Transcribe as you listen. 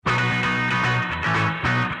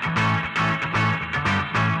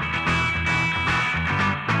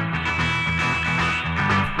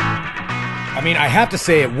I mean, I have to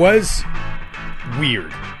say it was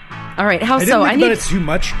weird. All right, how I so? didn't think about it too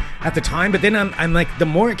much at the time, but then I'm like, the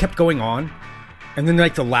more it kept going on, and then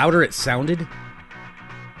like the louder it sounded,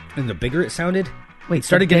 and the bigger it sounded, it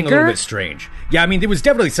started getting a little bit strange. Yeah, I mean, there was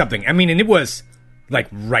definitely something. I mean, and it was like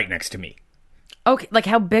right next to me. Okay, like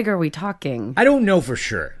how big are we talking? I don't know for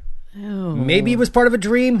sure. Oh. Maybe it was part of a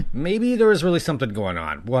dream. Maybe there was really something going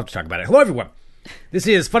on. We'll have to talk about it. Hello, everyone. This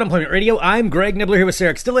is Fun Employment Radio. I'm Greg Nibbler here with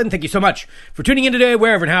Sarah Stillen. Thank you so much for tuning in today,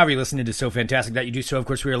 wherever and however you listen. It is so fantastic that you do so. Of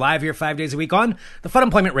course, we are live here 5 days a week on the Fun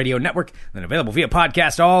Employment Radio Network, and available via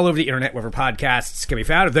podcast all over the internet, wherever podcasts can be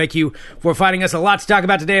found. And thank you for finding us. A lot to talk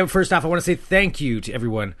about today. But first off, I want to say thank you to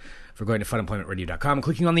everyone for going to funemploymentradio.com and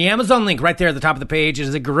clicking on the Amazon link right there at the top of the page. It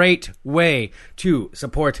is a great way to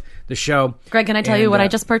support the show. Greg, can I tell you what I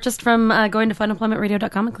just purchased from going to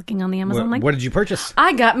funemploymentradio.com and clicking on the Amazon link? What did you purchase?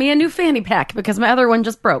 I got me a new fanny pack because my other one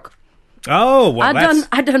just broke. Oh, well,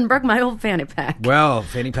 I done broke my old fanny pack. Well,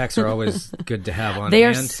 fanny packs are always good to have on They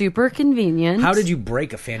hand. are super convenient. How did you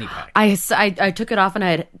break a fanny pack? I took it off and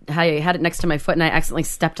I had it next to my foot and I accidentally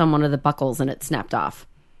stepped on one of the buckles and it snapped off.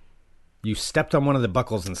 You stepped on one of the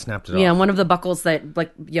buckles and snapped it off. Yeah, one of the buckles that,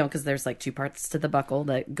 like, you know, because there's like two parts to the buckle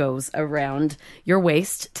that goes around your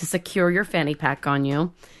waist to secure your fanny pack on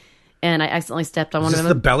you. And I accidentally stepped on one of them. Is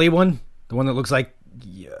this the belly one? The one that looks like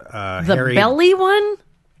the hairy... belly one?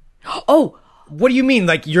 Oh! What do you mean?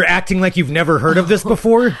 Like, you're acting like you've never heard of this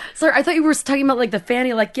before? Sir, I thought you were talking about, like, the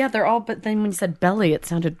fanny. Like, yeah, they're all... But then when you said belly, it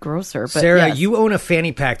sounded grosser. But Sarah, yes. you own a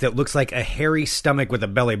fanny pack that looks like a hairy stomach with a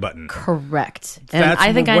belly button. Correct. And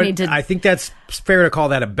I think that's fair to call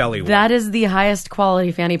that a belly one. That is the highest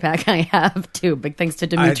quality fanny pack I have, too. Big thanks to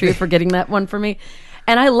Dimitri for getting that one for me.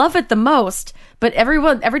 And I love it the most, but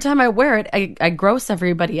every time I wear it, I gross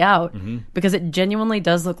everybody out because it genuinely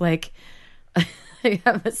does look like... You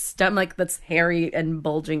have a stomach that's hairy and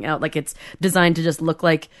bulging out. Like it's designed to just look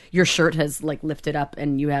like your shirt has like lifted up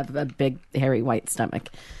and you have a big hairy white stomach.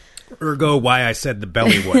 Ergo why I said the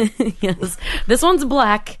belly one. Yes. This one's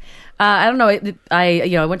black. I don't know.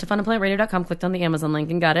 I went to funemploymentradio.com, clicked on the Amazon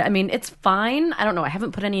link and got it. I mean, it's fine. I don't know. I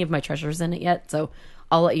haven't put any of my treasures in it yet, so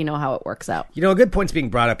I'll let you know how it works out. You know, a good point's being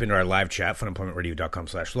brought up into our live chat,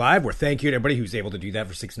 funemploymentradio.com/live, where thank you to everybody who's able to do that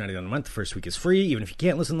for $6.99 a month. The first week is free. Even if you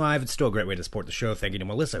can't listen live, it's still a great way to support the show. Thank you to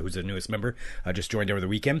Melissa, who's the newest member, just joined over the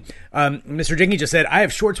weekend. Mr. Dingy just said, I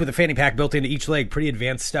have shorts with a fanny pack built into each leg. Pretty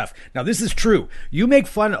advanced stuff. Now, this is true. You make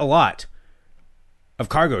fun a lot of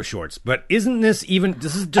cargo shorts, but isn't this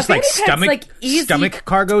is just like stomach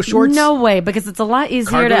cargo shorts? No way, because it's a lot easier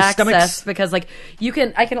cargo to access stomachs? because like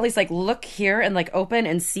I can at least like look here and like open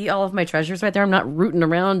and see all of my treasures right there. I'm not rooting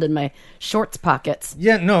around in my shorts pockets.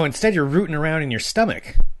 Yeah, no, instead you're rooting around in your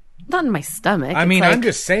stomach. Not in my stomach. I mean, like, I'm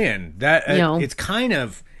just saying that it's kind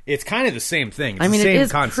of the same thing. It's I mean, the same it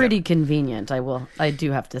is concept. Pretty convenient. I do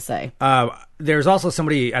have to say. There's also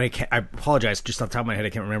somebody, and I apologize, just off the top of my head,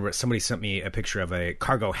 I can't remember it. Somebody sent me a picture of a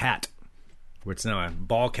cargo hat, where it's now a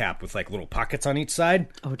ball cap with like little pockets on each side.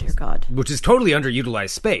 Oh dear God! Which is totally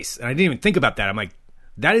underutilized space, and I didn't even think about that. I'm like,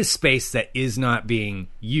 that is space that is not being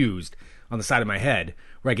used on the side of my head,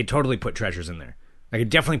 where I could totally put treasures in there. I could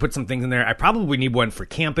definitely put some things in there. I probably need one for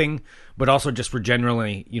camping, but also just for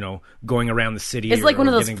generally, going around the city. It's like one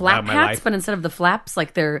of those flap hats, but instead of the flaps,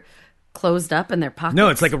 like they're closed up in their pockets. No,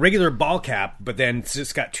 it's like a regular ball cap, but then it's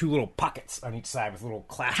just got two little pockets on each side with little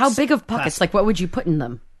clasps. How big of pockets? Like, what would you put in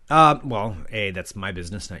them? Well, that's my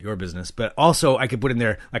business, not your business. But also, I could put in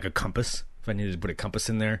there like a compass. If I needed to put a compass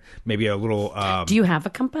in there, maybe a little. Do you have a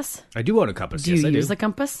compass? I do own a compass. Do you use a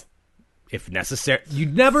compass? If necessary.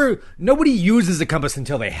 Nobody uses a compass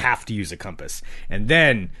until they have to use a compass. And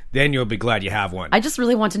then you'll be glad you have one. I just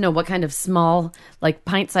really want to know what kind of small, like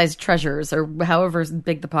pint-sized treasures or however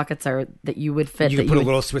big the pockets are that you would fit. You could put a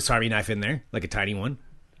little Swiss Army knife in there, like a tiny one.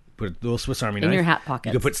 Put a little Swiss Army knife. In your hat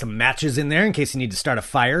pocket. You could put some matches in there in case you need to start a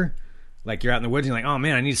fire. Like you're out in the woods and you're like, oh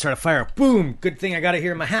man, I need to start a fire. Boom! Good thing I got it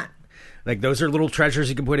here in my hat. Like those are little treasures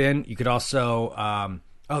you can put in. You could also,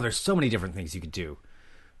 there's so many different things you could do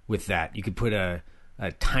with that. You could put a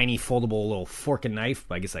tiny foldable little fork and knife.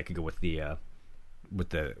 I guess I could go with the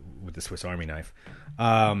Swiss Army knife.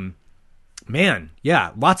 Man,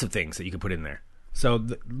 yeah, lots of things that you could put in there. So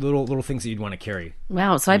the little things that you'd want to carry.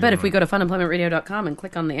 Wow. So I bet if we go to funemploymentradio.com and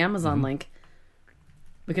click on the Amazon link,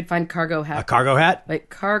 we could find cargo hat. A cargo hat? Like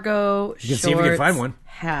cargo shorts. You can see if we can find one.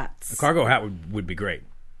 Hats. A cargo hat would be great.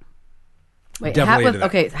 Wait,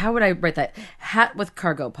 okay, how would I write that? Hat with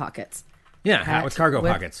cargo pockets. Yeah, hat with cargo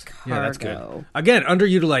pockets. Yeah, that's good. Again,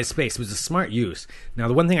 underutilized space. It was a smart use. Now,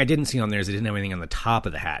 the one thing I didn't see on there is it didn't have anything on the top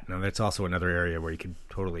of the hat. Now, that's also another area where you could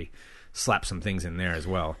totally slap some things in there as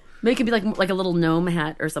well. Maybe it could be like a little gnome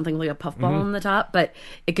hat or something, like a puffball on the top, but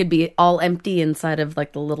it could be all empty inside of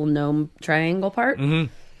like the little gnome triangle part.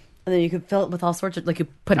 And then you could fill it with all sorts of, like, you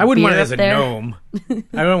put I wouldn't beer want it up as a there. gnome.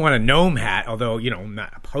 I don't want a gnome hat, although, I'm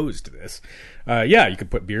not opposed to this. Yeah, you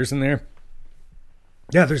could put beers in there.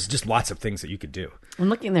 Yeah, there's just lots of things that you could do. I'm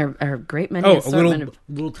looking there are a great many Oh, a assortment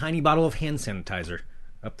little tiny bottle of hand sanitizer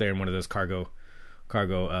up there in one of those cargo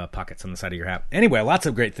pockets on the side of your hat. Anyway, lots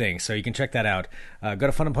of great things. So you can check that out. Go to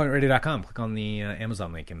funemploymentradio.com, click on the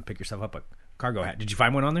Amazon link, and pick yourself up a cargo hat. Did you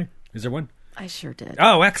find one on there? Is there one? I sure did.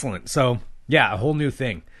 Oh, excellent. So, yeah, a whole new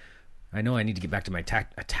thing. I know I need to get back to my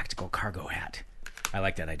a tactical cargo hat. I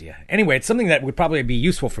like that idea. Anyway, it's something that would probably be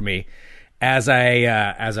useful for me as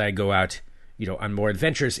I go out, on more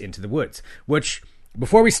adventures into the woods. Which,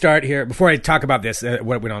 before I talk about this,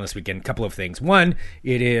 what went on this weekend, a couple of things. One,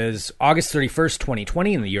 it is August 31st,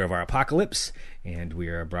 2020, in the year of our apocalypse, and we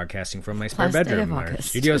are broadcasting from my spare Last day bedroom. of Our August.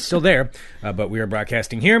 studio is still there, but we are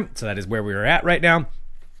broadcasting here, so that is where we are at right now.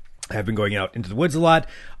 I've been going out into the woods a lot.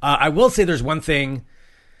 I will say there's one thing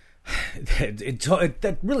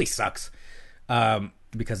that really sucks,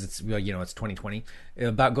 because it's 2020,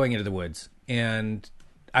 about going into the woods. And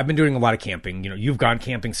I've been doing a lot of camping. You've gone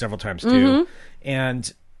camping several times too.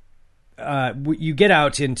 And you get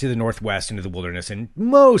out into the Northwest, into the wilderness, and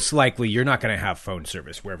most likely you're not going to have phone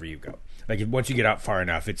service wherever you go. Like, once you get out far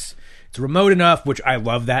enough, it's remote enough, which I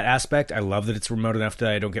love that aspect. I love that it's remote enough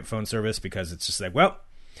that I don't get phone service, because it's just like, well,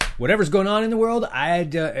 whatever's going on in the world, I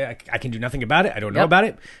can do nothing about it. I don't know about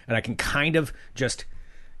it, and I can kind of just,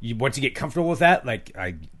 once you get comfortable with that, like,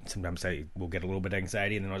 sometimes I will get a little bit of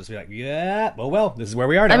anxiety, and then I'll just be like, yeah, well, this is where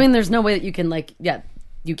we are now. I mean, there's no way that you can,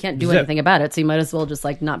 you can't do anything about it, so you might as well just,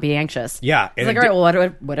 not be anxious. Yeah. It's like, all right, well,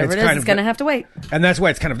 whatever it is, it's going to have to wait. And that's why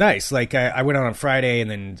it's kind of nice. Like, I went out on Friday, and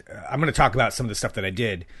then I'm going to talk about some of the stuff that I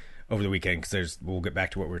did over the weekend, because we'll get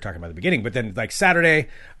back to what we were talking about at the beginning. But then, like, Saturday,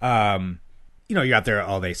 you're out there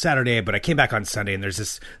all day Saturday, but I came back on Sunday, and there's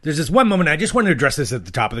this one moment, I just wanted to address this at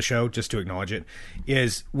the top of the show, just to acknowledge it,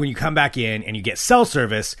 is when you come back in and you get cell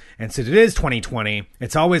service, and since it is 2020,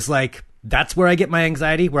 it's always like, that's where I get my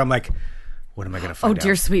anxiety, where I'm like, what am I going to find out? Oh,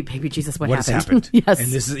 dear sweet baby Jesus, what has happened? happened? Yes. And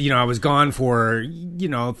this is, I was gone for,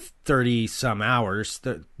 30 some hours,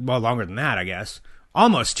 longer than that, I guess,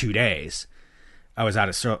 almost 2 days. I was out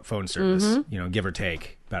of phone service, give or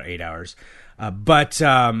take about 8 hours. But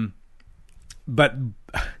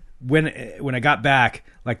when I got back,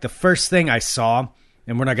 like, the first thing I saw,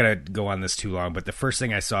 and we're not going to go on this too long, but the first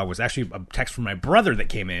thing I saw was actually a text from my brother that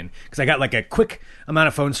came in, because I got like a quick amount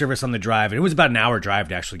of phone service on the drive, and it was about an hour drive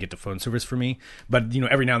to actually get to phone service for me. But,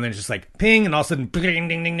 every now and then it's just like ping, and all of a sudden ding, ding,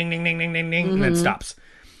 ding, ding, ding, ding, ding, ding, and then it stops.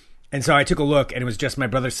 And so I took a look, and it was just my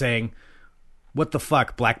brother saying, "What the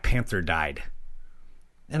fuck? Black Panther died."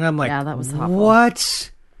 And I'm like, yeah, that was awful.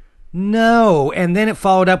 What? No. And then it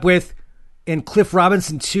followed up with, and Cliff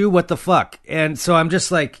Robinson too, what the fuck? And so I'm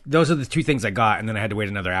just like, those are the two things I got, and then I had to wait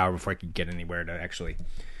another hour before I could get anywhere to actually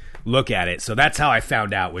look at it. So that's how I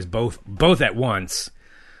found out, was both at once,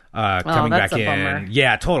 coming back in. Bummer.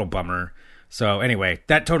 Yeah, total bummer. So anyway,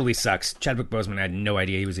 that totally sucks. Chadwick Boseman, I had no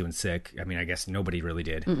idea he was even sick. I mean, I guess nobody really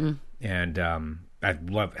did. And I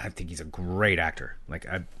think he's a great actor. Like,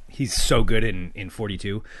 he's so good in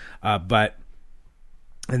 42.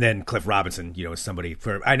 And then Cliff Robinson, is somebody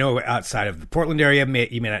I know outside of the Portland area,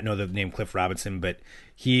 you may not know the name Cliff Robinson, but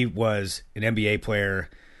he was an NBA player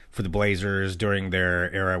for the Blazers during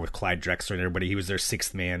their era with Clyde Drexler and everybody. He was their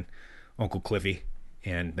sixth man, Uncle Cliffy,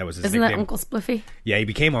 and that was his nickname. Isn't that Uncle Spliffy? Yeah, he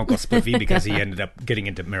became Uncle Spliffy because he ended up getting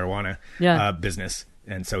into marijuana business.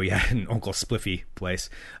 And so he had an Uncle Spliffy place.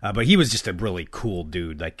 But he was just a really cool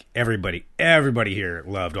dude. Like, everybody here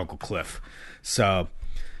loved Uncle Cliff. So...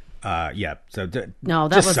 yeah. So no,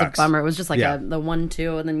 that was sucks. a bummer. It was just like the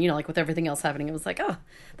 1-2, and then like with everything else happening, it was like, oh,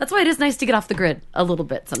 that's why it is nice to get off the grid a little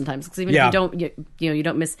bit sometimes. Because even if you don't, you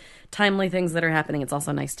don't miss timely things that are happening. It's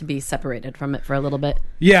also nice to be separated from it for a little bit.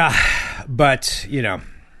 Yeah, but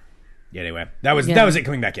anyway, that was it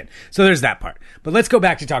coming back in. So there's that part. But let's go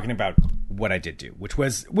back to talking about what I did do, which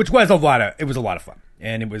was a lot of fun,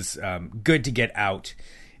 and it was good to get out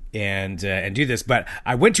and do this. But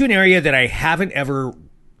I went to an area that I haven't ever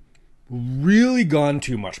really gone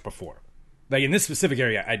to much before. Like, in this specific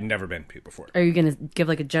area, I'd never been to before. Are you going to give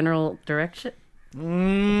like a general direction?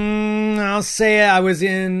 I'll say I was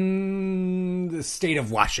in the state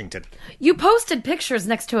of Washington. You posted pictures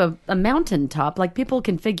next to a mountaintop. Like, people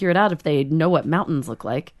can figure it out if they know what mountains look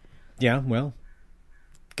like. Yeah, well,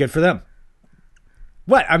 good for them.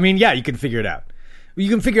 What? I mean, yeah, you can figure it out. You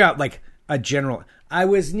can figure out, like, a general... I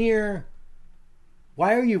was near...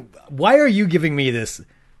 Why are you giving me this...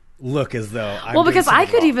 look as though I'm Well, doing because I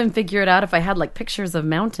something could wrong. even figure it out if I had like pictures of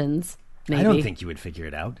mountains. Maybe. I don't think you would figure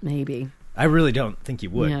it out. Maybe. I really don't think you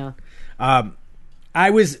would. Yeah. I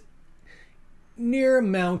was near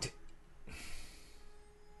Mount...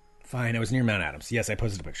 Fine, I was near Mount Adams. Yes, I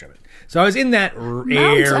posted a picture of it. So I was in that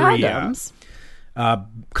area. Mount Adams.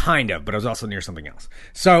 Kind of, but I was also near something else.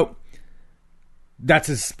 So that's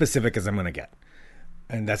as specific as I'm going to get.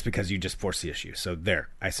 And that's because you just forced the issue. So there,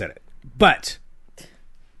 I said it. But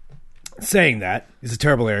saying that, it's a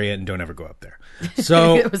terrible area and don't ever go up there.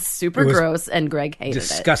 So It was super gross and Greg hated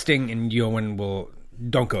disgusting, and Yoan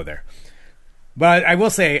don't go there. But I will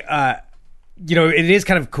say, it is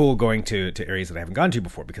kind of cool going to areas that I haven't gone to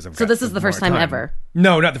before because I've got this is the first time more ever?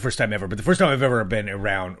 No, not the first time ever, but the first time I've ever been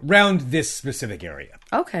around this specific area.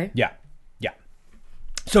 it. Okay. Yeah.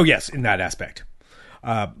 So yes, in that aspect.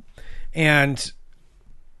 And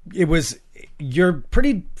you're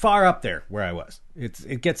pretty far up there where I was.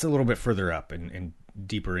 It gets a little bit further up and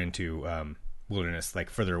deeper into wilderness, like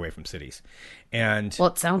further away from cities. And Well,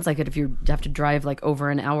 it sounds like it if you have to drive like over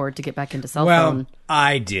an hour to get back into cell well, phone.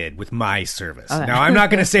 I did with my service. Okay. Now, I'm not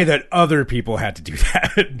going to say that other people had to do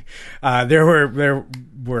that. There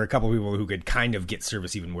were a couple of people who could kind of get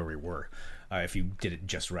service even where we were, if you did it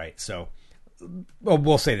just right. So,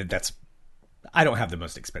 we'll say that's. I don't have the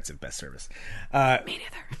most expensive best service. Me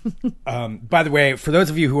neither. By the way, for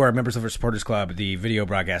those of you who are members of our supporters club, the video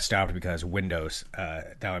broadcast stopped because Windows.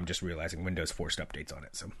 Now I'm just realizing Windows forced updates on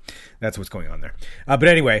it, so that's what's going on there. But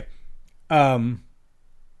anyway,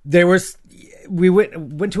 we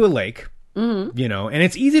went to a lake, and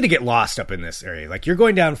it's easy to get lost up in this area. Like you're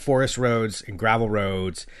going down forest roads and gravel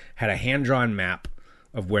roads. Had a hand drawn map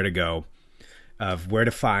of where to go, of where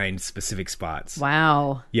to find specific spots.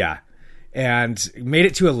 Wow. Yeah. And made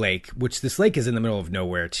it to a lake, which this lake is in the middle of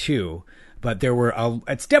nowhere too. But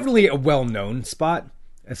it's definitely a well-known spot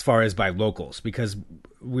as far as by locals because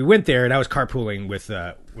we went there and I was carpooling with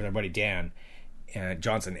our buddy Dan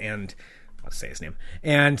Johnson and I'll say his name.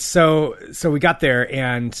 And so we got there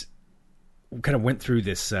and we kind of went through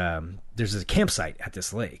this. There's a campsite at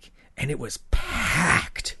this lake and it was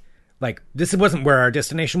packed. Like this wasn't where our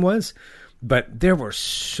destination was. But there were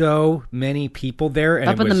so many people there. And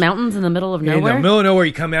Up in the mountains in the middle of nowhere? In the middle of nowhere,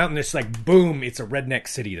 you come out and it's like, boom, it's a redneck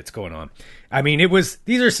city that's going on. I mean,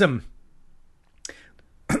 these are some,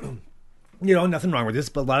 nothing wrong with this,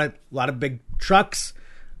 but a lot of big trucks,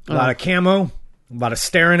 a lot of camo, a lot of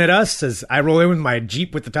staring at us as I roll in with my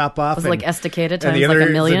Jeep with the top off. It was like Estacada times and the other like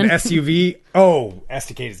a million. Is an SUV. Oh,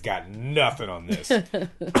 Estacada's got nothing on this.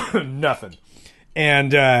 Nothing.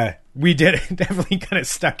 And we definitely kind of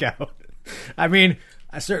stuck out. I mean,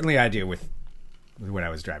 I do with when I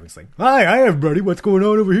was driving. It's like, hi everybody, what's going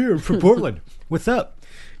on over here from Portland? What's up?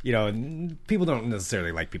 People don't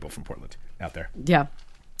necessarily like people from Portland out there. Yeah.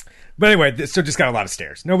 But anyway, so just got a lot of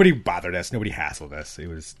stares. Nobody bothered us. Nobody hassled us. It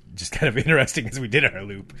was just kind of interesting as we did our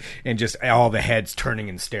loop and just all the heads turning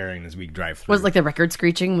and staring as we drive through. Was it like the record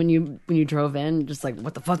screeching when you drove in? Just like,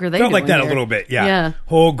 what the fuck are they doing Felt like that here? a little bit, yeah. Yeah.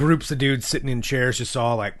 Whole groups of dudes sitting in chairs just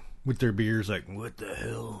all like with their beers like, what the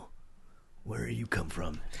hell? Where you come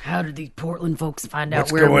from? How did these Portland folks find out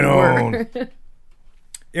What's where going we were? on?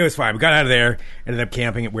 It was fine. We got out of there, ended up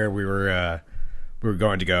camping at where we were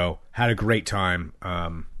going to go. Had a great time.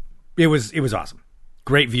 It was awesome.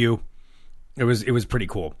 Great view. It was pretty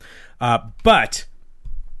cool. But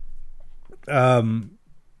I'm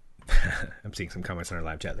seeing some comments on our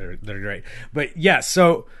live chat that are great. But yeah,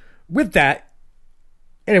 so with that.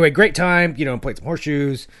 Anyway, great time. Played some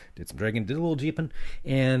horseshoes, did some drinking, did a little jeeping,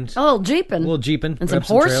 and A little jeeping. And some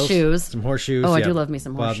horseshoes. Some horseshoes. Oh, I yeah. do love me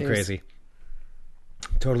some Wild horseshoes. and crazy.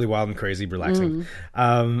 Totally wild and crazy, relaxing.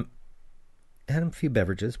 And a few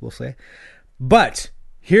beverages, we'll say. But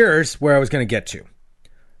here's where I was going to get to.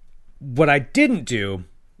 What I didn't do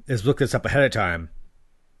is look this up ahead of time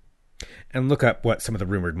and look up what some of the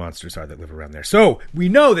rumored monsters are that live around there. So we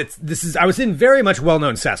know that I was in very much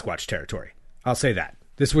well-known Sasquatch territory. I'll say that.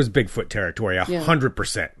 This was Bigfoot territory,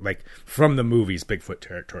 100%. Like, from the movies, Bigfoot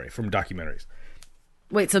territory, from documentaries.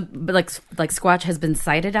 Wait, so but like Squatch has been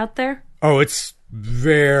sighted out there? Oh, it's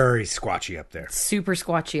very squatchy up there. Super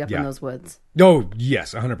squatchy up in those woods. Oh,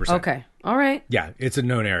 yes, 100%. Okay, all right. Yeah, it's a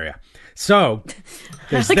known area. So,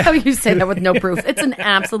 I like how you say that with no proof. It's an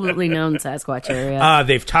absolutely known Sasquatch area.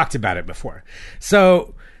 they've talked about it before.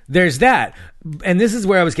 So, there's that. And this is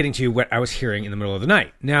where I was getting to what I was hearing in the middle of the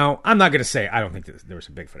night. Now, I'm not going to say I don't think there was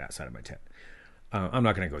a Bigfoot outside of my tent. I'm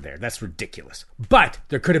not going to go there. That's ridiculous. But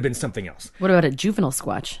there could have been something else. What about a juvenile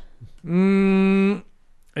Squatch?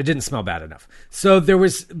 It didn't smell bad enough. So there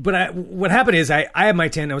was, what happened is I had my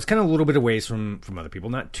tent. I was kind of a little bit away from other people,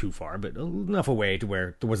 not too far, but enough away to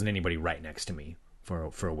where there wasn't anybody right next to me for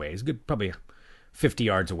a ways. Good, probably 50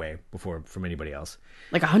 yards away from anybody else.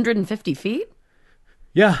 Like 150 feet?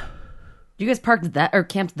 Yeah. You guys parked that or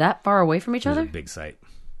camped that far away from each other? It was a big site.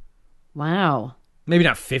 Wow. Maybe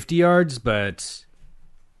not 50 yards, but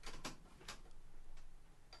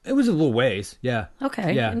it was a little ways. Yeah.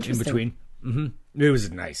 Okay. Yeah, in interesting. between. Mm-hmm. It was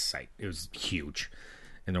a nice site. It was huge,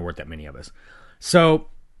 and there weren't that many of us. So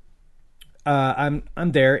I'm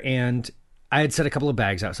there, and I had set a couple of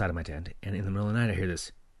bags outside of my tent, and in the middle of the night, I hear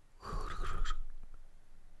this.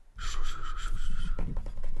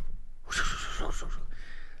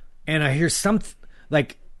 And I hear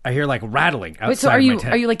rattling outside Wait, so of my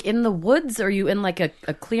tent. are you like in the woods? Or are you in like a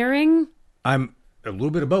clearing? I'm a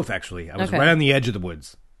little bit of both, actually. I was Okay. right on the edge of the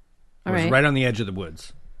woods. All right. Right on the edge of the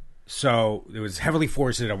woods. So it was heavily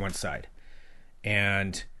forested on one side.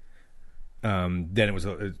 And then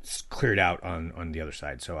it's cleared out on the other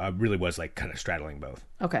side. So I really was like kind of straddling both.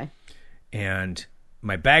 Okay. And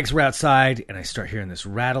my bags were outside, and I start hearing this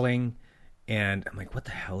rattling. And I'm like, what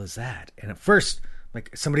the hell is that? And at first,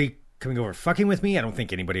 like, somebody coming over fucking with me. I don't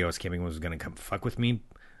think anybody else camping was going to come fuck with me.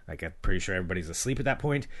 Like, I'm pretty sure everybody's asleep at that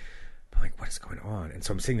point. But I'm like, what is going on? And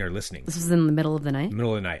so I'm sitting there listening. This was in the middle of the night?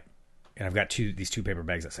 Middle of the night. And I've got these two paper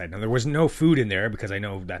bags outside. Now, there was no food in there because I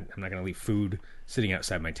know that I'm not going to leave food sitting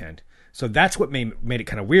outside my tent. So that's what made it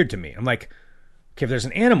kind of weird to me. I'm like, okay, if there's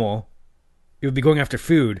an animal, it would be going after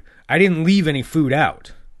food. I didn't leave any food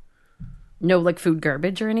out. No, like food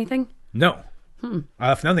garbage or anything? No. I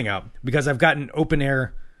left nothing out because I've got an open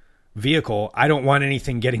air vehicle. I don't want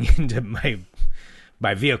anything getting into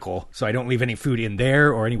my vehicle, so I don't leave any food in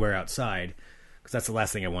there or anywhere outside, because that's the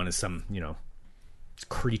last thing I want is some,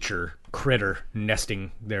 critter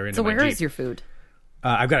nesting there in my Jeep. So where is your food?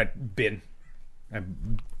 I've got a bin. I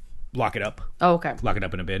lock it up. Oh, okay. Lock it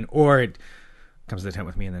up in a bin, or it comes to the tent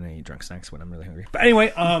with me, and then I eat drunk snacks when I'm really hungry. But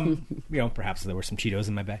anyway, perhaps there were some Cheetos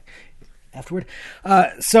in my bag afterward.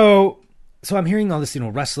 So I'm hearing all this,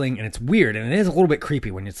 rustling, and it's weird, and it is a little bit creepy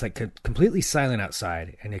when it's like completely silent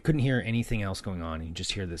outside, and I couldn't hear anything else going on, and you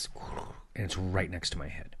just hear this, and it's right next to my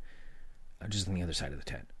head, just on the other side of the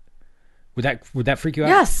tent. Would that freak you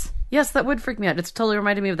out? Yes, that would freak me out. It's totally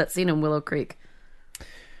reminded me of that scene in Willow Creek.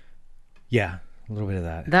 Yeah, a little bit of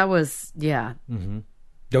that. That was, yeah. Mm-hmm.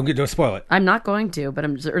 Don't spoil it. I'm not going to, but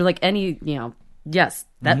yes,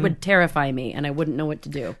 that would terrify me, and I wouldn't know what to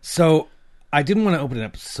do. So I didn't want to open it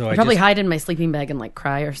up, so I'd probably hide in my sleeping bag and like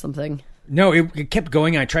cry or something. No, it kept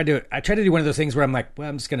going. I tried to do one of those things where I'm like, well,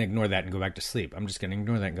 I'm just going to ignore that and go back to sleep. I'm just going to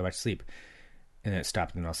ignore that and go back to sleep. And then it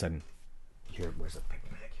stopped, and all of a sudden, where's the paper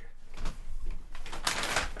bag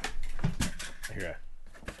here?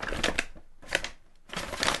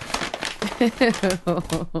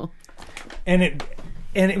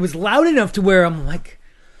 And it was loud enough to where I'm like,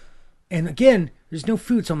 and again, there's no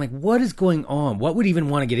food, so I'm like, what is going on? What would even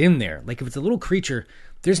want to get in there? Like, if it's a little creature,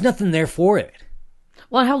 there's nothing there for it.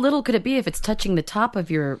 Well, how little could it be if it's touching the top of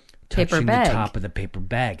your paper bag? Touching the top of the paper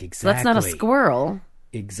bag, exactly. So that's not a squirrel.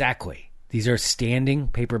 Exactly. These are standing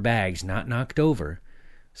paper bags, not knocked over.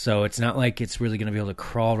 So it's not like it's really going to be able to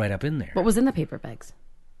crawl right up in there. What was in the paper bags?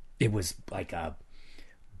 It was like a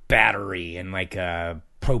battery and like a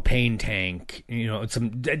propane tank,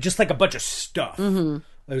 just like a bunch of stuff. Mm-hmm.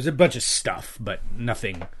 There was a bunch of stuff, but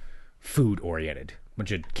nothing food-oriented. A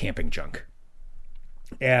bunch of camping junk.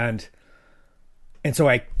 And so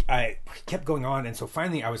I kept going on, and so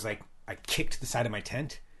finally I was like, I kicked the side of my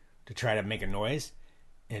tent to try to make a noise,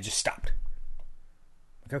 and it just stopped.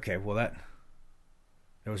 Like, okay, well that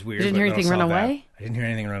was weird. You didn't hear anything run away? I didn't hear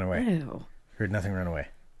anything run away. Ew. Heard nothing run away.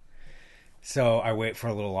 So I wait for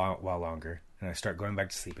a little while longer, and I start going back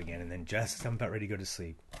to sleep again, and then just as I'm about ready to go to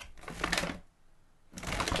sleep,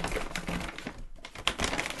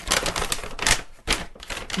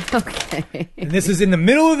 okay. And this is in the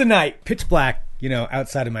middle of the night, pitch black,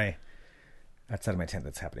 outside of my tent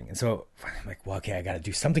that's happening. And so I'm like, well, okay, I got to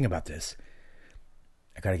do something about this.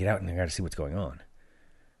 I got to get out and I got to see what's going on.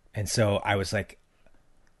 And so I was like,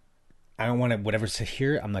 I don't want to, whatever's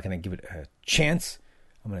here, I'm not going to give it a chance.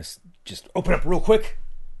 I'm going to just open up real quick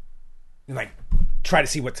and like try to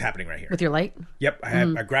see what's happening right here. With your light? Yep.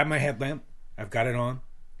 I grabbed my headlamp. I've got it on.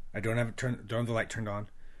 I don't have the light turned on.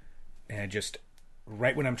 And I just,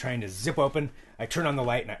 right when I'm trying to zip open, I turn on the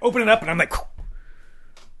light and I open it up and I'm like,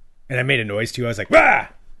 and I made a noise too. I was like, "Rah!"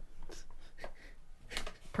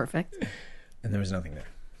 Perfect. And there was nothing there.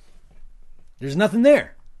 There's nothing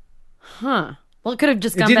there. Huh. Well, it could have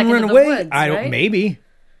just It gone didn't back run into away. the woods, I don't. right? Maybe.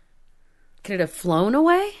 Could it have flown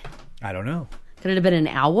away? I don't know. Could it have been an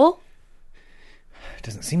owl? It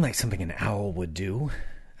doesn't seem like something an owl would do.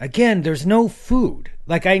 Again, there's no food.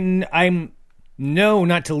 Like, I'm know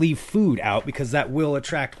not to leave food out because that will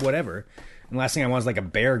attract whatever. And the last thing I want is like a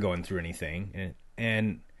bear going through anything.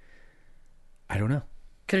 And I don't know.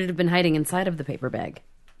 Could it have been hiding inside of the paper bag?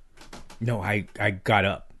 No, I got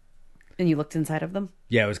up. And you looked inside of them?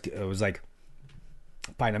 Yeah, it was like,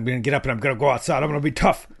 fine, I'm going to get up and I'm going to go outside. I'm going to be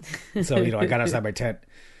tough. So, I got outside my tent.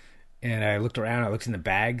 And I looked around, I looked in the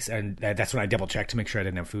bags, and that's when I double-checked to make sure I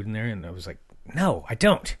didn't have food in there. And I was like, no, I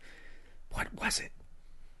don't. What was it?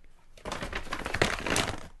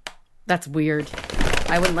 That's weird.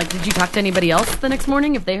 I wouldn't like... Did you talk to anybody else the next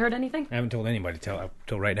morning if they heard anything? I haven't told anybody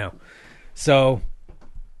till right now. So,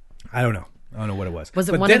 I don't know. I don't know what it was. Was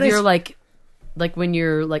it one of your, like when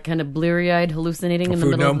you're, like, kind of bleary-eyed hallucinating in the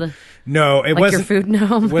middle of the... No, it wasn't. Your food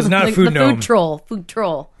gnome? It was not like a food gnome. Food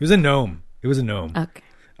troll. It was a gnome. Okay.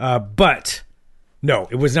 But no,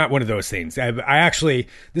 it was not one of those things. I actually,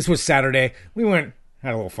 this was Saturday. We had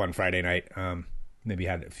a little fun Friday night. Maybe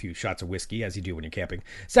had a few shots of whiskey, as you do when you're camping.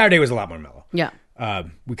 Saturday was a lot more mellow. Yeah.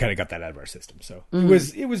 We kind of got that out of our system. So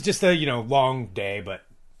it was just a, long day, but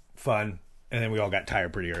fun. And then we all got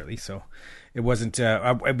tired pretty early. So it wasn't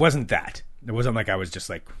that. It wasn't like I was just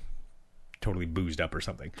like totally boozed up or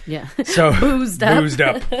something. Yeah. So boozed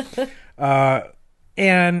up.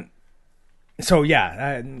 And so,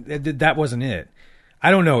 yeah, that wasn't it.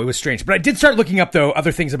 I don't know. It was strange. But I did start looking up, though,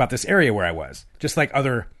 other things about this area where I was. Just like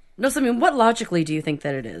other... No, so I mean, what logically do you think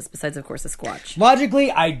that it is, besides, of course, a squatch?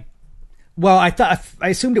 Logically, I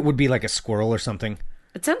assumed it would be like a squirrel or something.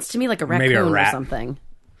 It sounds to me like a raccoon maybe a rat. or something.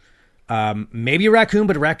 Maybe a raccoon,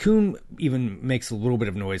 but a raccoon even makes a little bit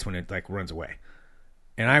of noise when it, like, runs away.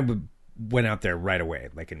 And I went out there right away.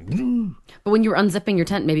 But when you were unzipping your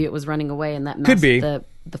tent, maybe it was running away and that masked could be the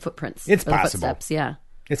footprints. It's the possible. Footsteps, yeah.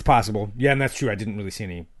 It's possible. Yeah, and that's true. I didn't really see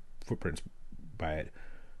any footprints by it.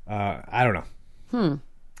 I don't know.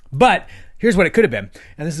 But here's what it could have been.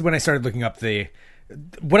 And this is when I started looking up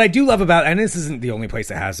what I do love about, and this isn't the only place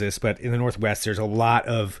that has this, but in the Northwest, there's a lot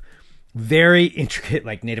of very intricate,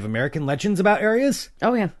 like, Native American legends about areas.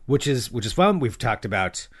 Oh, yeah. Which is fun. We've talked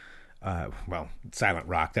about, Silent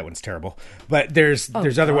Rock. That one's terrible. But there's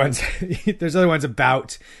other ones. There's other ones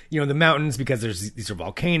about, the mountains, because these are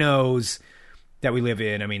volcanoes that we live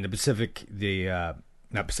in. I mean, not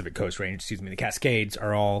Pacific Coast Range, the Cascades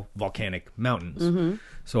are all volcanic mountains. Mm-hmm.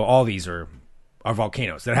 So all these are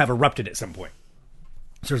volcanoes that have erupted at some point.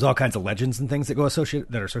 So there's all kinds of legends and things that are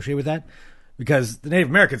associated with that, because the Native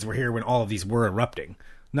Americans were here when all of these were erupting.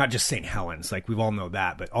 Not just St. Helens, like we all know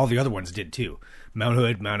that, but all the other ones did too. Mount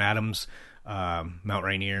Hood, Mount Adams, Mount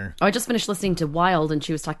Rainier. Oh, I just finished listening to Wild, and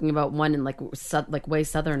she was talking about one in like way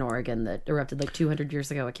southern Oregon that erupted like 200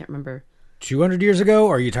 years ago. I can't remember. 200 years ago,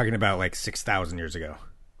 or are you talking about like 6,000 years ago?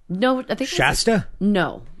 No, I think Shasta.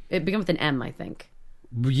 No, it began with an M, I think.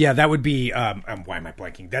 Yeah, that would be. Why am I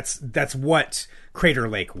blanking? That's what Crater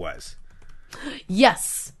Lake was.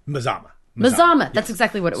 Yes. Mazama. That's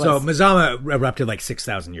exactly what it was. So Mazama erupted like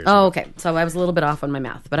 6,000 years ago. Oh, okay. So I was a little bit off on my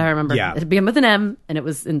math, but I remember it began with an M, and it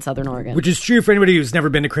was in southern Oregon. Which is true for anybody who's never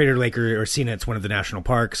been to Crater Lake or seen it. It's one of the national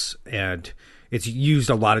parks, and it's used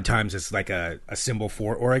a lot of times as like a symbol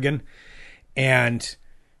for Oregon. And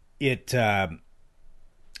it's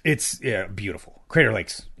beautiful. Crater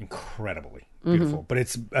Lake's incredibly beautiful, but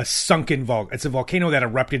it's a sunken it's a volcano that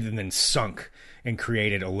erupted and then sunk and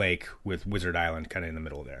created a lake with Wizard Island kind of in the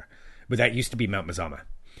middle there. But that used to be Mount Mazama.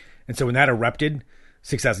 And so when that erupted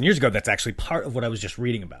 6,000 years ago, that's actually part of what I was just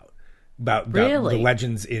reading about the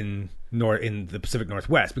legends in the Pacific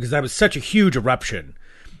Northwest, because that was such a huge eruption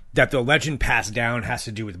that the legend passed down has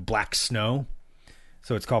to do with black snow.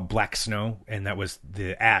 So it's called black snow, and that was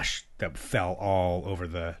the ash that fell all over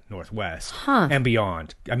the Northwest and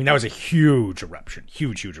beyond. I mean, that was a huge eruption,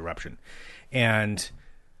 huge eruption. And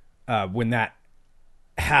when that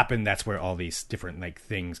happened, that's where all these different like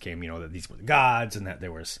things came, that these were the gods, and that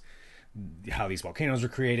there was how these volcanoes were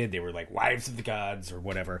created. They were like wives of the gods or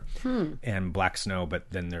whatever. And black snow, but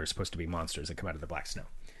then there's supposed to be monsters that come out of the black snow.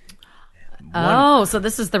 So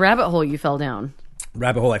this is the rabbit hole you fell down.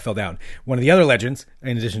 Rabbit hole I fell down. One of the other legends,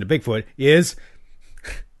 in addition to Bigfoot, is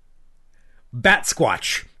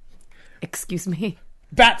Batsquatch. Excuse me?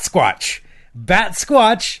 Batsquatch.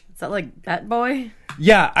 Batsquatch. Is that like Bat Boy?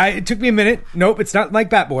 Yeah, it took me a minute. Nope, it's not like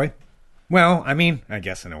Bat Boy. Well, I mean, I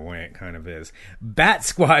guess in a way it kind of is.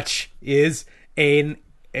 Batsquatch is a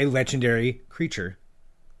legendary creature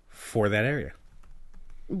for that area.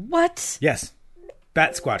 What? Yes.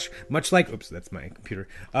 Batsquatch, much like, oops, that's my computer.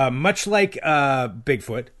 Much like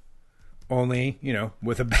Bigfoot, only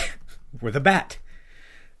with a bat.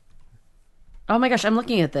 Oh my gosh, I'm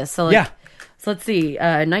looking at this. So Yeah. So let's see.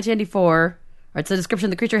 1984. All right, so description: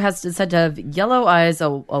 the creature is said to have yellow eyes, a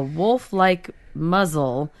wolf-like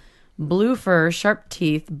muzzle, blue fur, sharp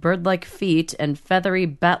teeth, bird-like feet, and feathery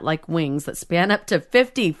bat-like wings that span up to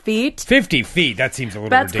 50 feet. 50 feet? That seems a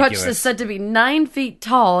little Batsquatch ridiculous. is said to be 9 feet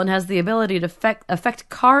tall and has the ability to affect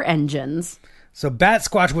car engines. So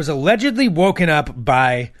Batsquatch was allegedly woken up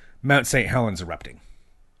by Mount St. Helens erupting.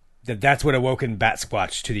 That's what awoken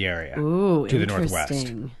Batsquatch to the area. Ooh, to the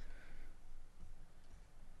interesting. northwest.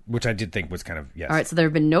 Which I did think was kind of, yes. All right, so there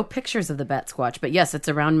have been no pictures of the Batsquatch, but yes, it's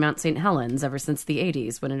around Mount St. Helens ever since the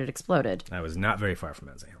 80s when it exploded. I was not very far from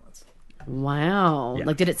Mount St. Helens. Wow. Yeah.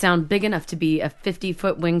 Like, did it sound big enough to be a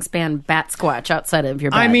 50-foot wingspan Batsquatch outside of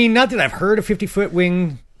your bed? I mean, not that I've heard a 50-foot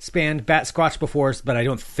wingspan Batsquatch before, but I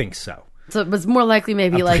don't think so. So it was more likely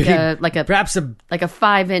maybe Perhaps a... like a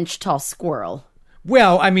 5-inch tall squirrel.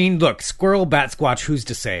 Well, I mean, look, squirrel, Batsquatch, who's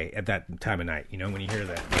to say at that time of night, you know, when you hear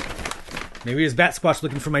that? Maybe it's Batsquatch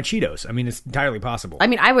looking for my Cheetos. I mean, it's entirely possible. I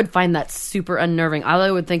mean, I would find that super unnerving. All I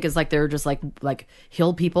would think is like they're just like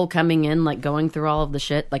hill people coming in, like going through all of the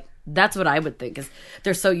shit. Like that's what I would think is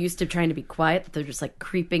they're so used to trying to be quiet that they're just like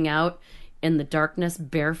creeping out in the darkness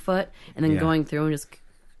barefoot and then going through and just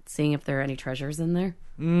seeing if there are any treasures in there.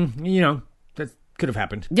 You know, that could have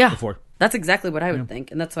happened before. That's exactly what I would think.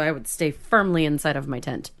 And that's why I would stay firmly inside of my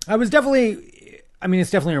tent. It's definitely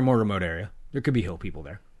a more remote area. There could be hill people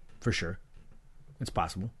there, for sure. It's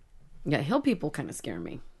possible. Yeah, hill people kind of scare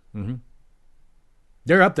me. Mm-hmm.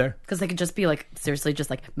 They're up there. Because they could just be like, seriously,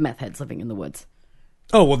 just like meth heads living in the woods.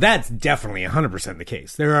 Oh, well, that's definitely 100% the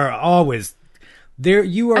case. There are always... I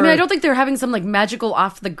mean, I don't think they're having some like magical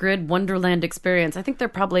off-the-grid Wonderland experience. I think they're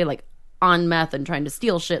probably like on meth and trying to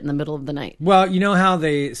steal shit in the middle of the night. Well, you know how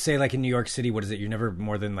they say like in New York City, what is it? You're never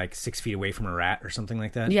more than like 6 feet away from a rat or something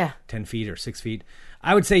like that? Yeah. 10 feet or 6 feet.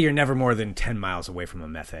 I would say you're never more than 10 miles away from a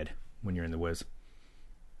meth head when you're in the woods.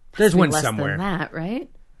 There's one less somewhere. Than that, right?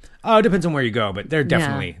 Oh, it depends on where you go, but they're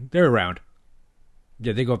definitely, they're around.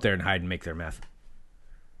 Yeah, they go up there and hide and make their meth.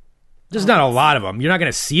 There's not a lot of them. You're not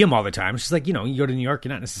going to see them all the time. It's just like, you know, you go to New York,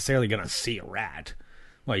 you're not necessarily going to see a rat.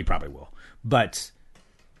 Well, you probably will. But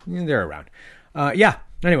they're around.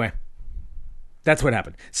 Anyway. That's what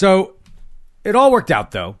happened. So, it all worked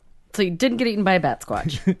out, though. So you didn't get eaten by a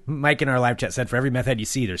Batsquatch. Mike in our live chat said, for every meth head you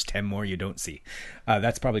see, there's 10 more you don't see.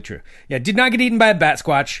 That's probably true. Yeah, did not get eaten by a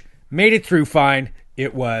Batsquatch. Made it through fine.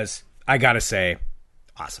 It was, I gotta say,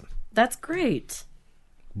 awesome. That's great.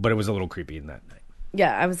 But it was a little creepy in that night.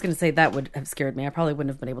 Yeah, I was going to say that would have scared me. I probably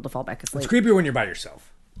wouldn't have been able to fall back asleep. It's creepier when you're by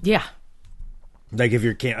yourself. Yeah. Like if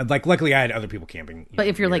you're luckily I had other people camping. But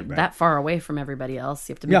if you're like that far away from everybody else,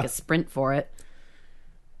 you have to make a sprint for it.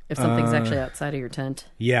 If something's actually outside of your tent.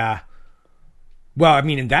 Yeah. Well, I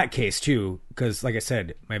mean, in that case too, because like I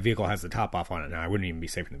said, my vehicle has the top off on it now. I wouldn't even be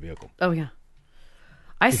safe in the vehicle. Oh yeah.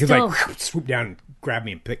 Swoop down, and grab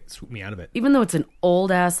me, and swoop me out of it. Even though it's an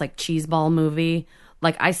old ass like cheeseball movie,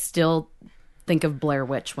 like I still think of Blair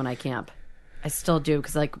Witch when I camp. I still do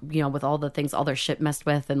because, like, you know, with all the things, all their shit messed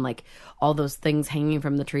with, and like all those things hanging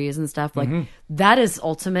from the trees and stuff, like that is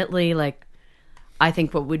ultimately like, I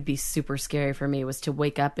think what would be super scary for me was to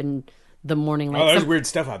wake up in the morning. Like, there's weird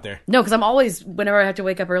stuff out there. No, because I'm always, whenever I have to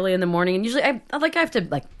wake up early in the morning, and usually I'll have to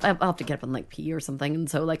get up and like pee or something, and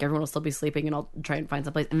so like everyone will still be sleeping, and I'll try and find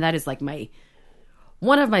someplace, and that is like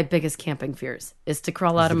one of my biggest camping fears is to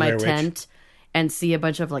crawl out of my tent and see a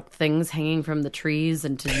bunch of like things hanging from the trees,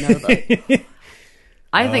 and to know that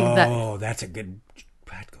I think that's a good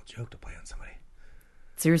practical joke to play on somebody.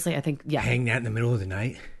 Seriously, I think hang that in the middle of the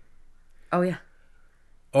night. Oh yeah.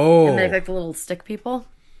 Oh, and they're like the little stick people.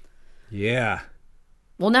 Yeah.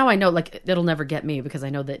 Well, now I know, like, it'll never get me because I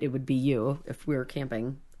know that it would be you if we were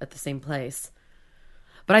camping at the same place.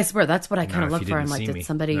 But I swear, that's what I kind of look for. I'm like, did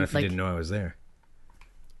somebody Not if like you didn't know I was there?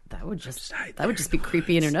 That would just be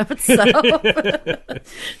creepy in and of itself.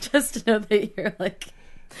 Just to know that you're like,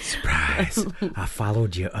 surprise! I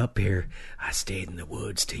followed you up here. I stayed in the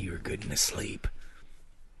woods till you were good and asleep.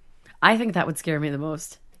 I think that would scare me the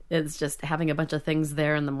most. It's just having a bunch of things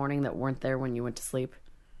there in the morning that weren't there when you went to sleep.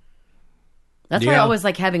 That's why I always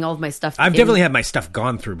like having all of my stuff. I've definitely had my stuff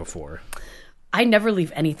gone through before. I never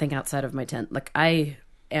leave anything outside of my tent. Like, I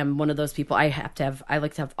am one of those people. I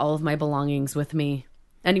like to have all of my belongings with me.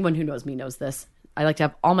 Anyone who knows me knows this. I like to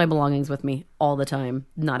have all my belongings with me all the time,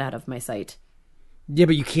 not out of my sight. Yeah,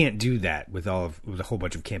 but you can't do that with a whole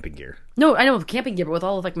bunch of camping gear. No, I know with camping gear, but with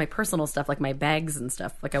all of like my personal stuff, like my bags and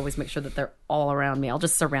stuff, like I always make sure that they're all around me. I'll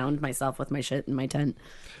just surround myself with my shit in my tent.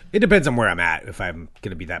 It depends on where I'm at if I'm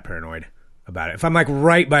going to be that paranoid about it. If I'm like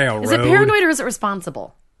right by a road. Is it paranoid or is it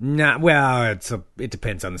responsible? Well, it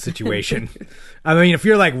depends on the situation. I mean, if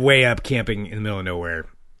you're like way up camping in the middle of nowhere,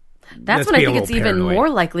 that's when I think it's even more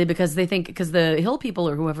likely because they think because the hill people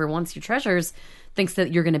or whoever wants your treasures thinks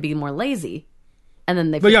that you're going to be more lazy, and then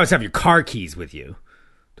But you always have your car keys with you.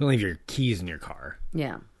 Don't leave your keys in your car.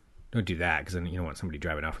 Yeah. Don't do that because then you don't want somebody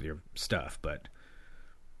driving off with your stuff. But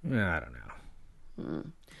I don't know.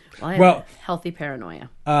 Well, I have healthy paranoia.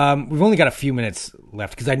 We've only got a few minutes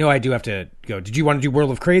left because I know I do have to go. Did you want to do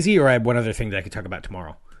World of Crazy, or I have one other thing that I could talk about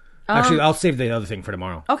tomorrow? Actually, I'll save the other thing for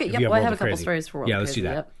tomorrow. Okay, yeah. Well, I have a couple stories for World of Crazy. Let's do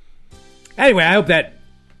that. Yep. Anyway, I hope that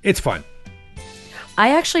it's fun.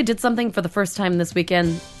 I actually did something for the first time this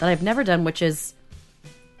weekend that I've never done, which is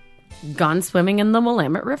gone swimming in the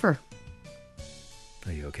Willamette River.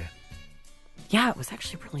 Are you okay? Yeah, it was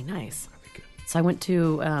actually really nice. So I went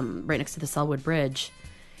to right next to the Selwood Bridge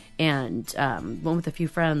and went with a few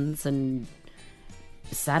friends and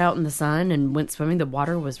sat out in the sun and went swimming. The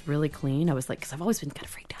water was really clean. I was like, because I've always been kind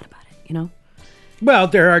of freaked out about it, you know? Well,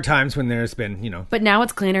 there are times when there's been, But now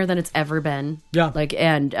it's cleaner than it's ever been. Yeah.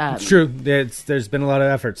 It's true. There's been a lot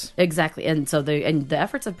of efforts. Exactly. And so the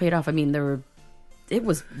efforts have paid off. I mean, it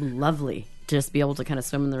was lovely to just be able to kind of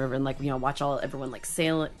swim in the river and watch everyone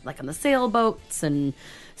sail like on the sailboats and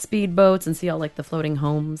speedboats and see all like the floating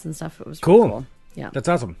homes and stuff. It was really cool. Yeah. That's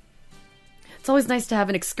awesome. It's always nice to have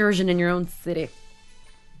an excursion in your own city.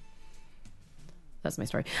 That's my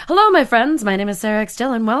story. Hello, my friends. My name is Sarah X.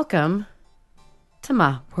 Dillon. Welcome to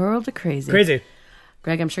my world of crazy. Crazy.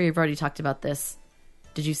 Greg, I'm sure you've already talked about this.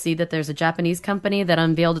 Did you see that there's a Japanese company that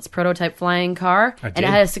unveiled its prototype flying car? I did. And it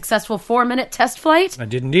had a successful 4-minute test flight? I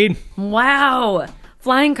did indeed. Wow.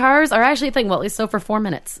 Flying cars are actually a thing. Well, at least so for 4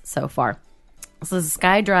 minutes so far. So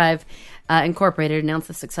SkyDrive Incorporated announced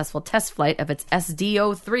the successful test flight of its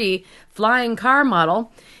SD03 flying car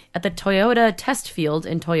model at the Toyota test field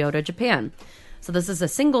in Toyota, Japan. So this is a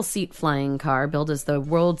single-seat flying car built as the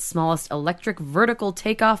world's smallest electric vertical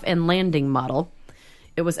takeoff and landing model.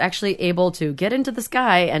 It was actually able to get into the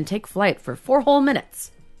sky and take flight for 4 whole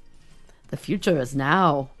minutes. The future is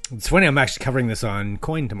now. It's funny, I'm actually covering this on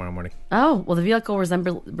Coin tomorrow morning. Oh, well, the vehicle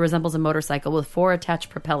resembles a motorcycle with 4 attached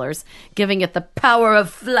propellers, giving it the power of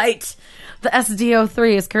flight. The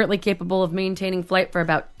SD03 is currently capable of maintaining flight for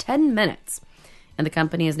about 10 minutes. And the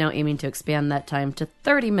company is now aiming to expand that time to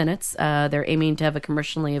 30 minutes. They're aiming to have a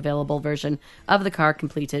commercially available version of the car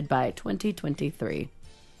completed by 2023.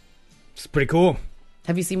 It's pretty cool.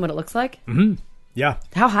 Have you seen what it looks like? Mm-hmm. Yeah.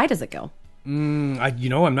 How high does it go? I'm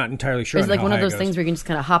not entirely sure. Is it like one of those things where you can just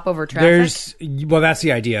kind of hop over traffic? Well, that's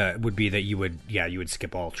the idea. Would be that you would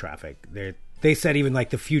skip all traffic. They said even like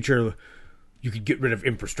the future, you could get rid of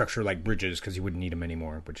infrastructure like bridges because you wouldn't need them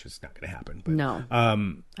anymore, which is not going to happen. But, no,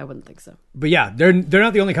 I wouldn't think so. But yeah, they're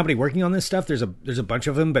not the only company working on this stuff. There's a bunch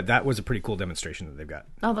of them, but that was a pretty cool demonstration that they've got.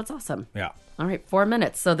 Oh, that's awesome. Yeah. All right, 4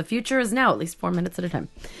 minutes. So the future is now, at least 4 minutes at a time.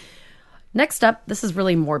 Next up, this is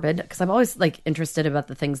really morbid because I'm always interested about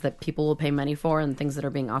the things that people will pay money for and things that are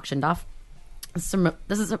being auctioned off. This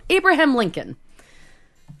is from Abraham Lincoln.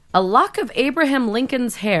 A lock of Abraham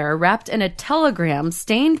Lincoln's hair wrapped in a telegram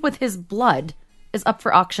stained with his blood is up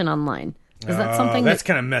for auction online. Is that something that's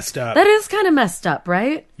kind of messed up? That is kind of messed up,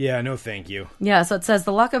 right? Yeah, no thank you. Yeah, so it says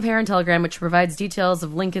the lock of hair and telegram, which provides details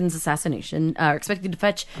of Lincoln's assassination, are expected to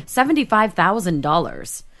fetch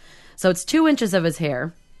 $75,000. So it's 2 inches of his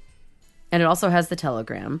hair. And it also has the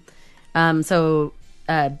telegram.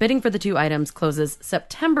 Bidding for the 2 items closes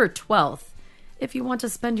September 12th. If you want to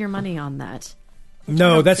spend your money on that.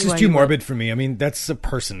 No, that's just too morbid for me. I mean, that's a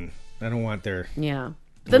person. I don't want their... Yeah.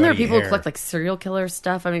 Then there are people who collect serial killer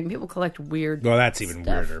stuff. I mean, people collect weird Well, that's even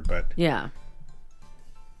weirder, but... Yeah.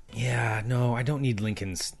 Yeah, no, I don't need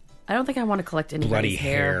Lincoln's... I don't think I want to collect anybody's bloody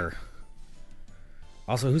hair.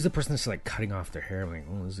 Also, who's the person that's cutting off their hair? I'm like,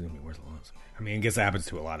 this is going to be worth a lot. I mean, I guess it happens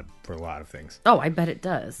to for a lot of things. Oh, I bet it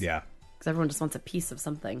does. Yeah. Because everyone just wants a piece of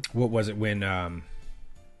something. What was it when... I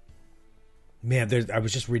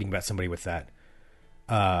was just reading about somebody with that.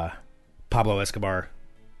 Pablo Escobar.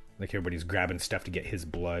 Everybody's grabbing stuff to get his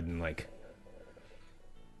blood and I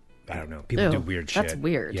don't know. People do weird shit. That's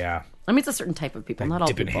weird. Yeah. I mean, it's a certain type of people, not all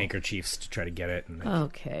people. Dipping handkerchiefs to try to get it. And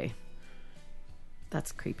okay.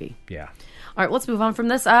 That's creepy. Yeah. All right, let's move on from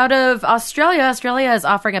this. Out of Australia, Australia is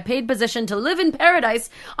offering a paid position to live in paradise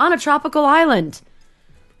on a tropical island.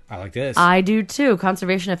 I like this. I do too.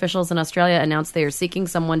 Conservation officials in Australia announced they are seeking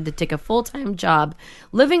someone to take a full-time job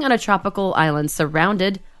living on a tropical island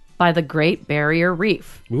surrounded by the Great Barrier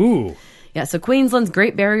Reef. Ooh. Yeah, so Queensland's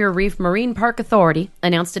Great Barrier Reef Marine Park Authority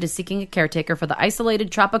announced it is seeking a caretaker for the isolated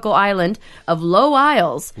tropical island of Low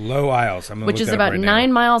Isles. Low Isles. Which is about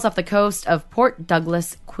 9 miles off the coast of Port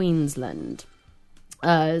Douglas, Queensland.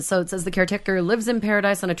 So it says the caretaker lives in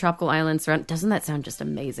paradise on a tropical island. Doesn't that sound just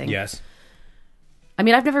amazing? Yes. I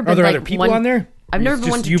mean, I've never been. Are there other people on there? I've never been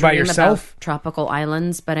one to you by dream yourself? about tropical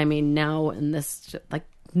islands, but I mean, now in this, like,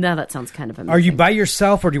 now that sounds kind of amazing. Are you by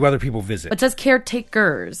yourself, or do other people visit? It says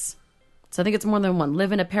caretakers. So I think it's more than one.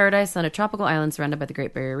 Live in a paradise on a tropical island surrounded by the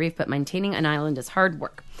Great Barrier Reef, but maintaining an island is hard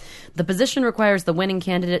work. The position requires the winning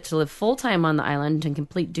candidate to live full-time on the island and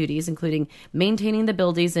complete duties, including maintaining the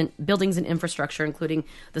buildings and infrastructure, including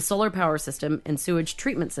the solar power system and sewage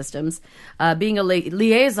treatment systems, being a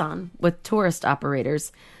liaison with tourist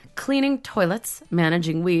operators, cleaning toilets,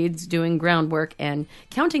 managing weeds, doing groundwork, and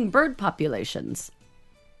counting bird populations.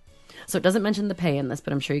 So it doesn't mention the pay in this,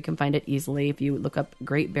 but I'm sure you can find it easily if you look up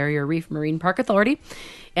Great Barrier Reef Marine Park Authority.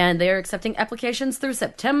 And they are accepting applications through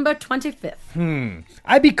September 25th.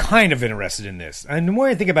 I'd be kind of interested in this. And the more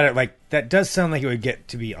I think about it, like, that does sound like it would get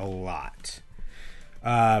to be a lot.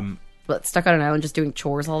 But stuck on an island just doing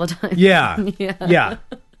chores all the time. Yeah. Yeah.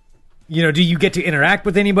 You know, do you get to interact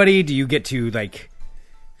with anybody? Do you get to, like...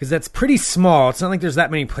 Because that's pretty small. It's not like there's that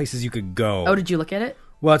many places you could go. Oh, did you look at it?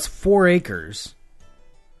 Well, it's 4 acres.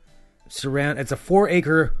 It's a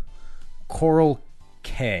 4-acre coral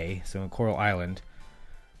cay, so a coral island,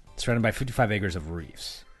 surrounded by 55 acres of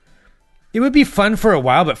reefs. It would be fun for a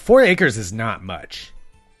while, but 4 acres is not much.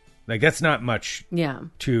 Like, that's not much. Yeah.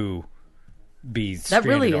 To be that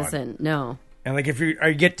really on. Isn't. No. And like, if are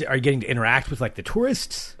you getting to interact with like the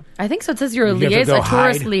tourists? I think so. It says you're a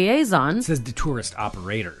tourist liaison. It says the tourist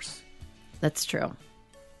operators. That's true.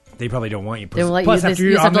 They probably don't want you. They will let Plus, you after you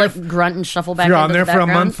you're have on to there, like grunt and shuffle back. If you're on into there the for a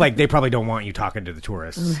background. month, like they probably don't want you talking to the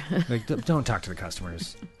tourists. Like, don't talk to the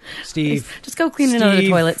customers, Steve. Just go clean another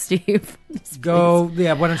toilet, Steve. Go,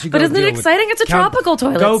 yeah. Why don't you go? But isn't it exciting? It's a tropical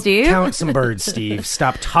toilet, Steve. Count some birds, Steve.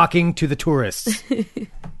 Stop talking to the tourists.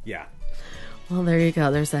 Yeah. Well, there you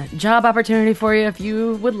go. There's a job opportunity for you if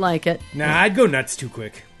you would like it. Nah, I'd go nuts too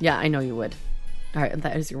quick. Yeah, I know you would. All right,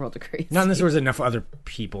 that is your world of crazy. Not unless there was enough other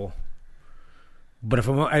people. But if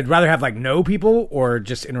I'd rather have like no people or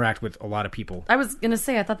just interact with a lot of people. I was gonna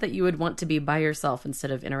say I thought that you would want to be by yourself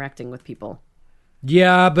instead of interacting with people.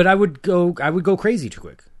 Yeah, but I would go crazy too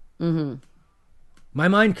quick. Mm-hmm. My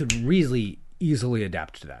mind could really easily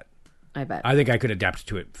adapt to that. I bet. I think I could adapt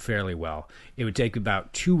to it fairly well. It would take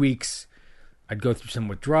about 2 weeks. I'd go through some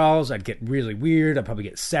withdrawals. I'd get really weird. I'd probably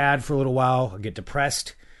get sad for a little while. I'd get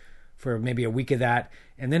depressed for maybe a week of that.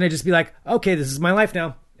 And then I'd just be like, okay, this is my life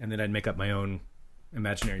now. And then I'd make up my own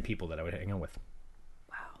imaginary people that I would hang out with.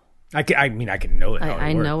 Wow. I mean, I can know it.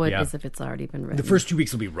 I know it as if it's already been written. The first 2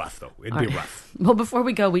 weeks will be rough, though. It'd be rough. Well, before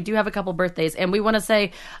we go, we do have a couple birthdays, and we want to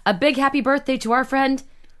say a big happy birthday to our friend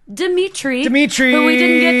Dimitri, who we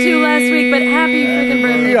didn't get to last week, but happy freaking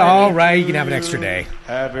birthday. All right, you can have an extra day.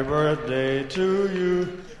 Happy birthday to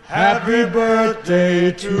you. Happy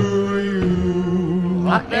birthday to you.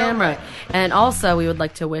 Hot damn right. And also, we would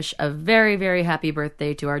like to wish a very, very happy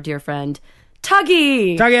birthday to our dear friend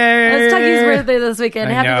Tuggy. It's Tuggy's birthday this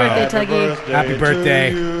weekend. Happy birthday, Tuggy. Happy birthday.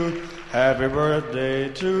 Happy birthday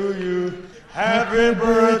to you. Happy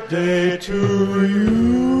birthday to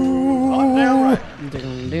you. Hot damn right.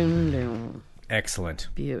 Doom, doom, doom. Excellent.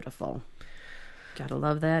 Beautiful. Gotta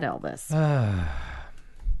love that Elvis.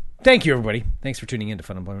 Thank you, everybody. Thanks for tuning in to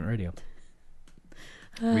Fun Employment Radio.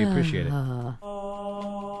 We appreciate it.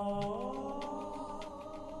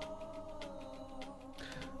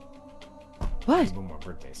 What? One more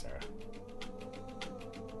birthday, Sarah.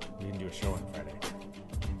 We can do a show on Friday.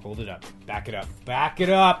 Hold it up. Back it up. Back it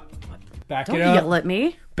up. Back Don't it up. yell at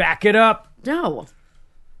me. Back it up. No.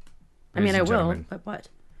 I mean, Ladies I and will, gentlemen, but what?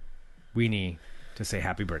 we need to say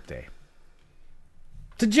happy birthday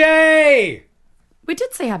to Jay. We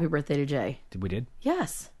did say happy birthday to Jay. We did?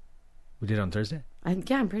 Yes. We did on Thursday?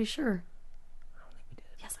 Yeah, I'm pretty sure. I don't think we did.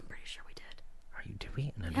 Yes, I'm pretty sure we did. Did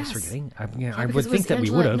we? And I'm Yes. just forgetting? I Because would it think was that we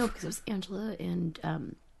Angela- would have. No, because it was Angela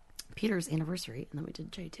and Peter's anniversary, and then we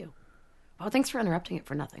did Jay too. Oh, thanks for interrupting it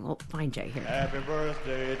for nothing. Well, fine, Jay, here. Happy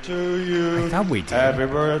birthday to you. I thought we did. Happy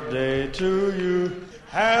birthday to you.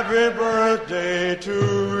 Happy birthday to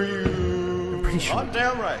you. I'm pretty sure. Hot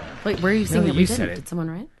damn right. Wait, where are you saying that that we you said didn't? it. Did someone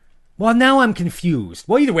write? Well, now I'm confused.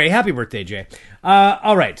 Well, either way, happy birthday, Jay.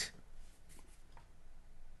 All right.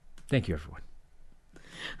 Thank you, everyone.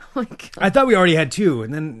 Oh my God. I thought we already had 2,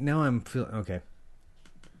 and then now I'm feeling... Okay.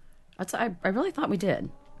 I really thought we did.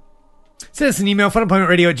 Send us an email,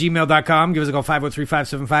 funemploymentradio@gmail.com. Give us a call,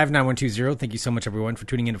 503-575-9120. Thank you so much, everyone, for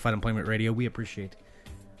tuning in to Fun Employment Radio. We appreciate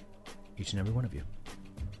each and every one of you.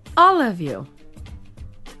 All of you.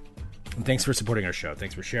 And thanks for supporting our show.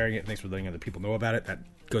 Thanks for sharing it. Thanks for letting other people know about it. That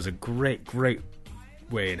goes a great, great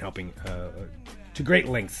way in helping to great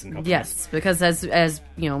lengths. In helping us. Yes, because as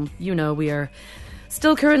you know, we are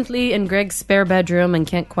still currently in Greg's spare bedroom and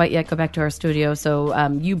can't quite yet go back to our studio. So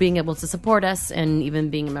you being able to support us and even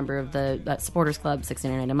being a member of the Supporters Club,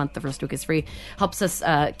 $69 a month, the first week is free, helps us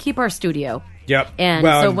keep our studio. Yep. And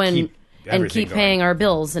keep going. paying our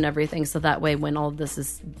bills and everything. So that way, when all of this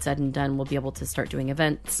is said and done, we'll be able to start doing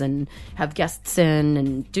events and have guests in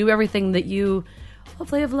and do everything that you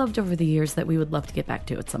hopefully have loved over the years that we would love to get back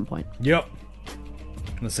to at some point. Yep.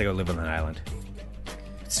 Unless I go live on an island.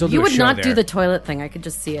 Still do You a would show not there. do the toilet thing. I could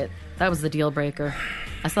just see it. That was the deal breaker.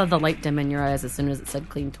 I saw the light dim in your eyes as soon as it said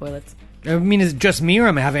clean toilets. I mean, is it just me or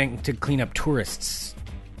am I having to clean up tourists'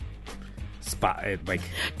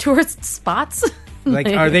 Tourist spots?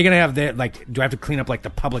 are they going to have do I have to clean up like the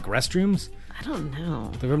public restrooms? I don't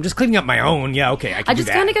know. If I'm just cleaning up my own, yeah, okay, I can I do just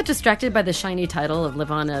that. kind of got distracted by the shiny title of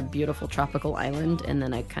live on a beautiful tropical island, and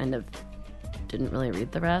then I kind of didn't really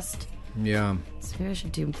read the rest. Yeah. So maybe I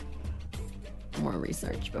should do more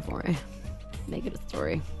research before I make it a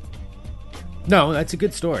story. No, that's a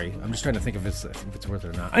good story. I'm just trying to think if it's worth it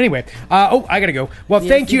or not. Anyway, I gotta go. Well,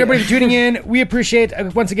 thank you you do. everybody for tuning in. We appreciate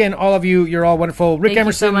once again all of you. You're all wonderful. Rick Thank you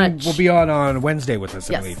Emerson so much. will be on Wednesday with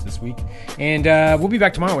us, I Yes. believe, this week, and we'll be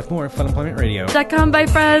back tomorrow with more Fun Employment Radio. .com, bye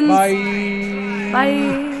friends. Bye.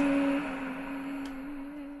 Bye.